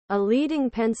a leading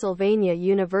Pennsylvania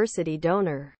University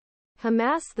donor.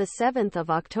 Hamas the 7th of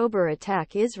October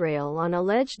attack Israel on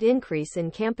alleged increase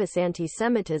in campus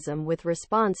anti-Semitism with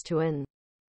response to an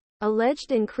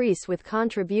alleged increase with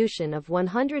contribution of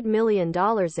 $100 million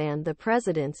and the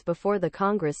president's before the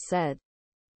Congress said.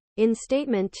 In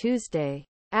statement Tuesday,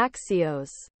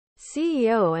 Axios,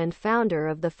 CEO and founder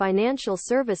of the financial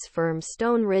service firm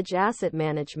Stone Ridge Asset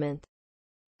Management,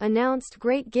 announced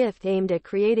great gift aimed at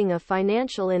creating a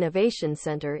financial innovation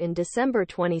center in December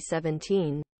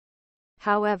 2017.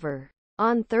 However,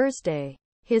 on Thursday,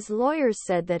 his lawyers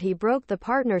said that he broke the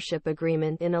partnership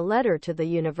agreement in a letter to the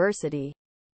university.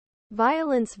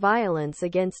 Violence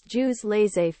against Jews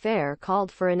Laissez Faire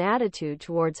called for an attitude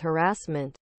towards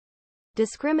harassment,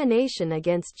 discrimination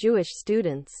against Jewish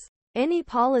students, any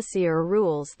policy or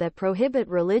rules that prohibit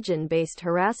religion-based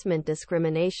harassment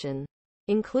discrimination,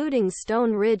 including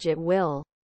Stone Ridge at will.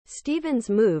 Stevens'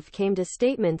 move came to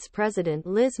statements President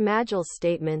Liz Magill's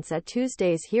statements at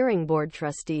Tuesday's hearing board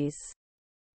trustees.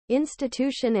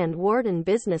 Institution and Warton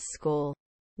Business School,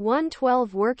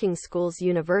 112 Working Schools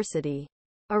University,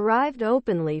 arrived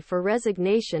openly for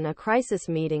resignation a crisis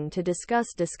meeting to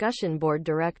discuss discussion board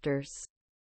directors.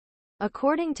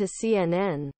 According to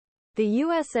CNN, the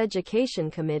U.S. Education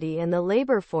Committee and the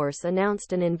labor force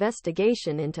announced an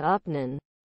investigation into Upnen,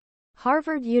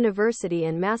 Harvard University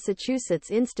and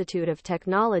Massachusetts Institute of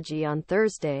Technology on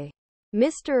Thursday.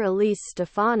 Mr. Elise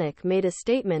Stefanik made a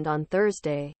statement on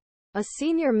Thursday. A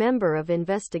senior member of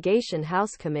Investigation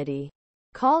House Committee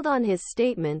called on his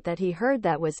statement that he heard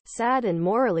that was sad and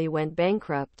morally went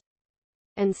bankrupt,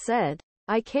 and said,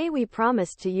 we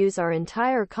promised to use our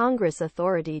entire Congress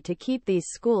authority to keep these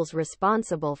schools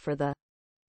responsible for the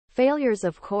failures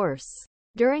of course.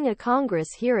 During a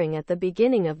Congress hearing at the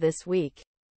beginning of this week,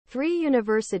 3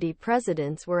 university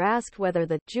presidents were asked whether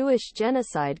the Jewish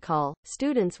Genocide Call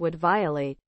students would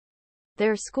violate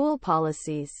their school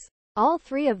policies. All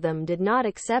 3 of them did not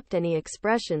accept any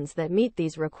expressions that meet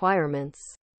these requirements,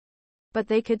 but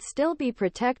they could still be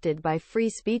protected by free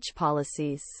speech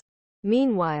policies.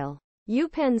 Meanwhile,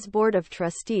 UPenn's Board of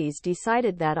Trustees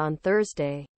decided that on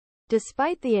Thursday,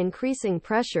 despite the increasing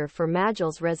pressure for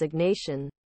Magill's resignation,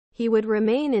 he would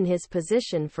remain in his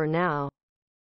position for now.